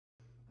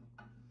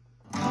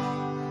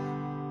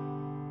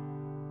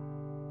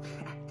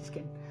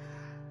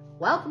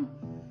Welcome.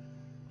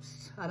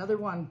 Another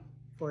one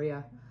for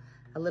you.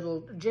 A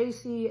little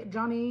JC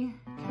Johnny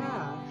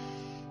Cash.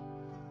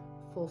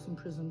 Folsom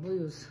Prison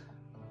Blues.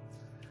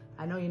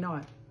 I know you know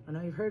it. I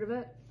know you've heard of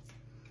it.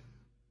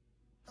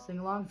 Sing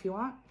along if you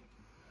want.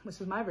 This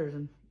is my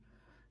version.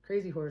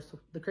 Crazy Horse.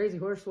 The Crazy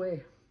Horse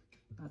way.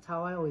 That's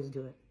how I always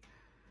do it.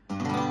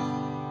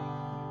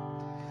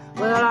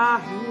 Well, I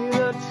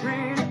hear the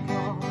train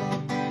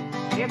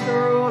coming. It's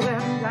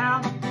rolling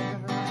down the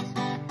hills.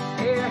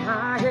 And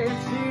I can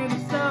see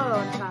the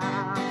sunshine.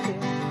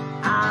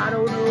 I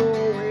don't know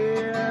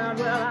where.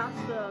 Well, I'm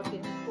stuck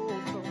in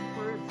Folsom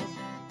Prison.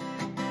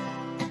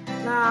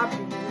 Time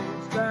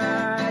is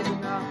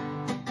dragging on,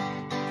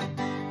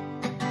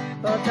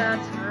 but that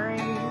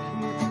train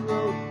keeps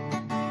rolling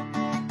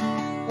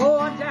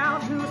on down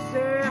to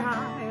San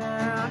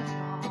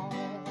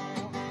Antonio,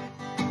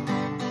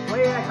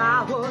 where I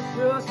was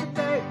just a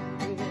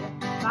baby.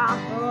 My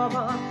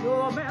mama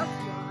told me,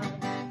 son,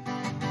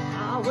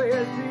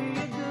 always be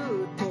a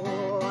good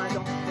boy,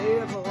 don't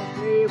ever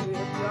play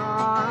with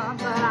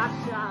guns. But I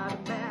shot a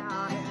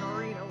man in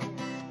Reno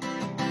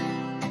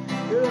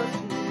just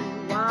to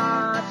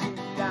watch him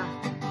die.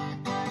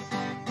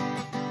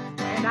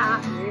 And I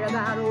hear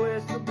that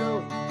whistle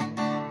blow,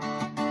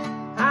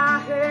 I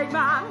hang my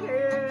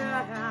head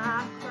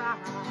and cry.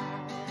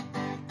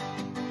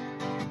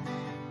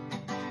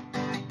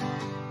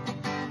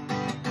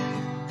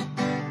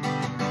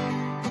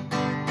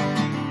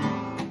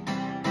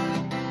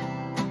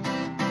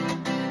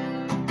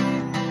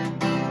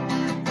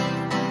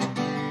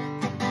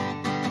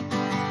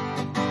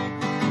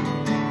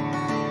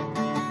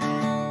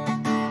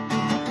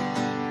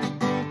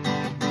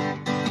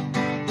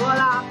 Well,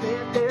 I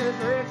bet there's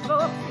rich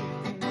folks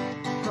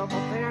from a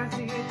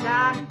fancy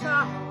Italian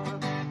car.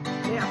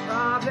 They're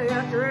probably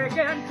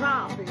drinking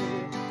coffee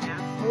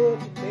and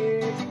smoking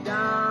big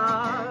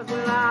cigars.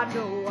 Well, I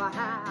know I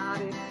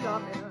had it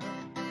coming.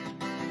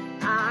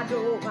 I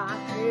know I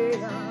paid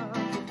them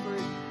for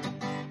free.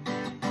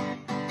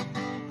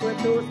 But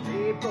those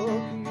people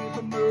keep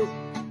a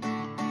moving,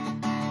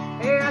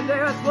 and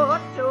that's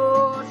what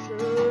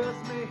tortures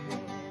me.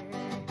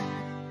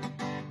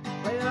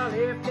 Well,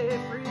 if they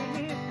free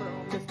me from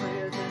this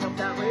prison, if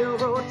that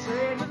railroad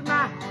train was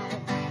mine,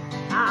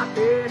 I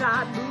bet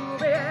I'd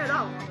move it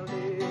on a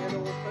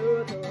little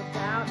further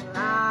down the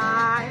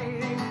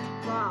line.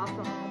 Far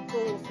from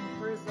Folsom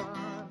Prison,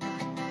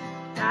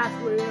 that's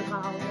where I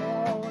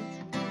want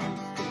to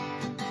stay.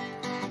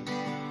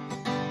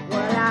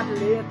 Well, I'd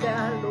live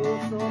that low